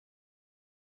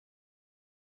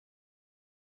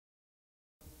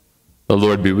The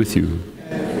Lord be with you.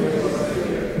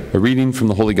 A reading from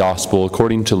the Holy Gospel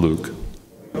according to Luke.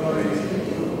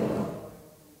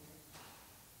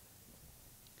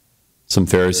 Some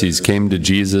Pharisees came to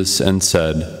Jesus and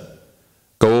said,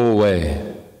 "Go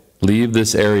away, leave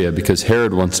this area, because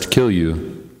Herod wants to kill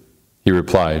you." He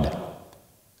replied,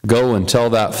 "Go and tell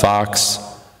that fox,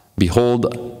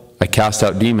 'Behold, I cast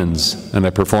out demons, and I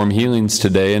perform healings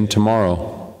today and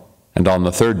tomorrow, and on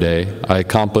the third day I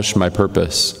accomplish my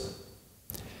purpose.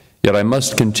 Yet I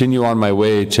must continue on my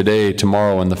way today,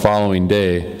 tomorrow, and the following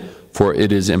day, for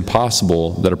it is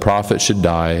impossible that a prophet should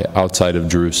die outside of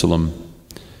Jerusalem.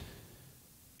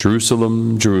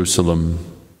 Jerusalem, Jerusalem,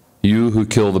 you who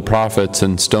kill the prophets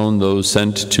and stone those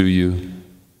sent to you.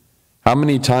 How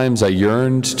many times I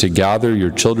yearned to gather your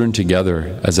children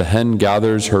together, as a hen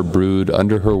gathers her brood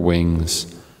under her wings,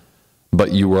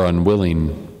 but you were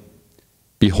unwilling.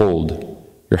 Behold,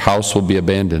 your house will be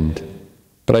abandoned.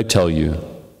 But I tell you,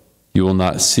 you will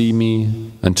not see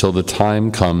me until the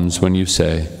time comes when you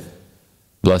say,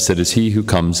 'Blessed is he who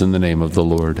comes in the name of the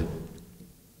Lord.'"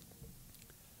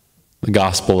 The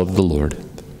Gospel of the Lord.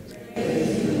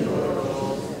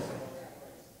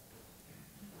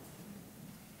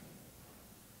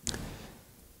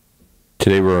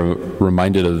 Today we're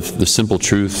reminded of the simple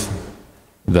truth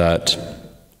that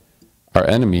our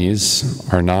enemies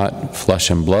are not flesh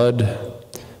and blood,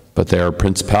 but they are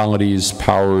principalities,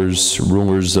 powers,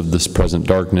 rulers of this present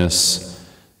darkness,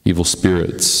 evil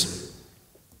spirits.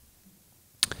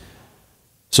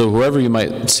 So whoever you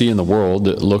might see in the world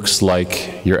that looks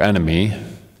like your enemy,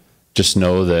 just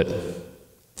know that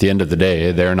at the end of the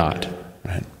day, they're not.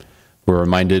 Right? We're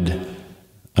reminded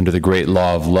under the great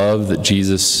law of love that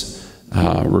Jesus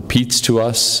repeats to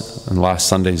us in last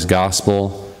Sunday's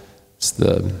gospel. It's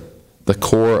the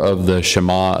core of the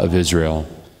Shema of Israel.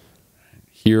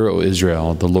 Hear, O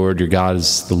Israel, the Lord your God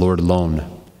is the Lord alone. You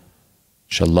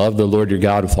shall love the Lord your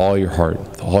God with all your heart,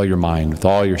 with all your mind, with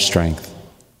all your strength.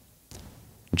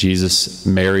 Jesus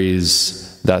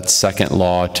marries that second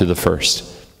law to the first.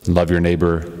 Love your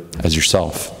neighbor as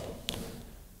yourself.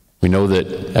 We know that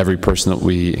every person that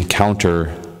we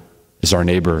encounter is our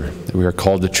neighbor, that we are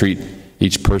called to treat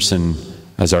each person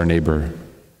as our neighbor.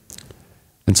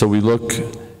 And so we look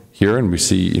here and we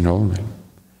see,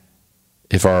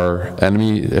 if our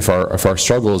enemy, if our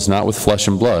struggle is not with flesh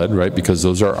and blood, right, because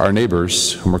those are our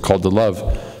neighbors whom we're called to love,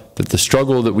 that the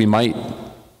struggle that we might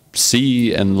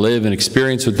see and live and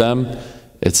experience with them,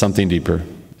 it's something deeper.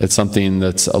 It's something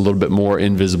that's a little bit more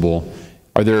invisible.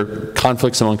 Are there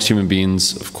conflicts amongst human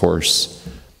beings? Of course.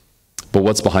 But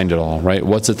what's behind it all, right?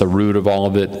 What's at the root of all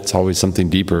of it? It's always something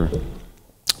deeper.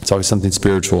 It's always something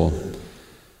spiritual.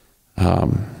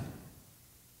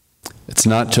 It's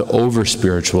not to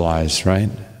over-spiritualize, right?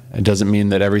 It doesn't mean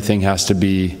that everything has to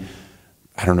be,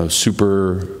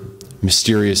 super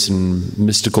mysterious and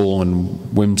mystical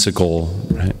and whimsical,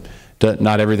 right?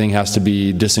 Not everything has to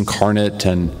be disincarnate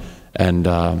and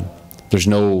there's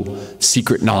no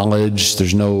secret knowledge,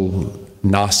 there's no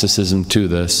Gnosticism to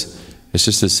this. It's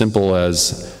just as simple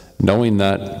as knowing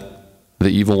that the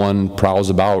evil one prowls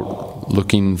about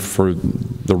looking for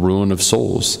the ruin of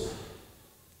souls.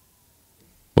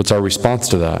 What's our response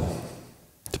to that?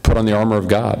 To put on the armor of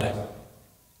God,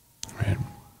 right?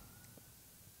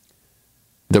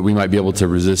 That we might be able to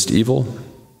resist evil.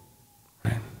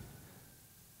 Right?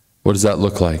 What does that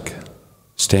look like?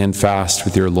 Stand fast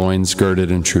with your loins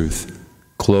girded in truth,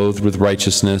 clothed with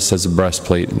righteousness as a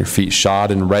breastplate, and your feet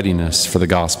shod in readiness for the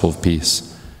gospel of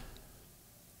peace.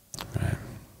 Right?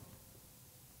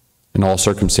 In all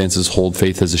circumstances, hold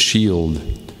faith as a shield.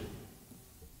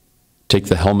 Take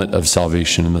the helmet of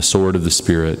salvation and the sword of the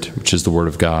Spirit, which is the Word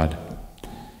of God.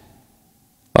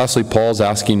 Lastly, Paul's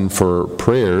asking for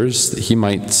prayers that he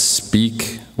might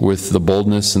speak with the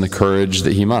boldness and the courage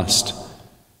that he must.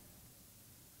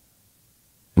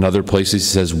 In other places, he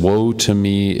says, "Woe to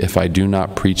me if I do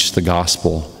not preach the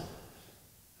gospel."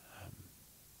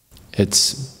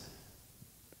 It's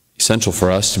essential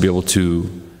for us to be able to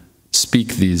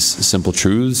speak these simple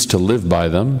truths, to live by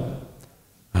them,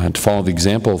 to follow the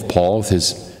example of Paul with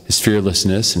his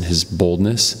fearlessness and his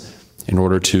boldness in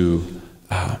order to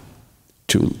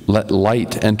let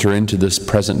light enter into this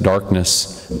present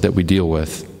darkness that we deal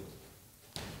with.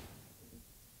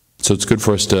 So it's good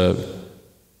for us to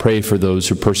pray for those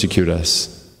who persecute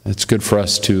us. It's good for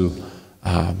us to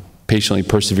patiently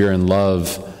persevere in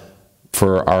love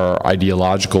for our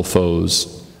ideological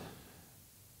foes.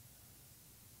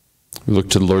 We look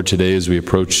to the Lord today as we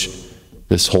approach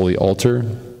this holy altar,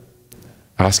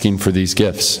 asking for these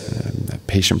gifts,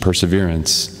 patient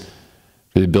perseverance,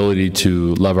 the ability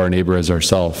to love our neighbor as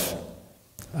ourselves,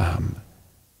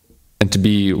 and to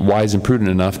be wise and prudent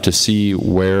enough to see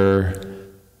where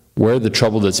the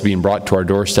trouble that's being brought to our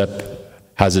doorstep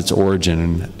has its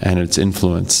origin and its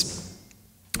influence,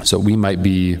 so we might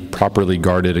be properly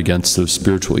guarded against those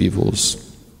spiritual evils.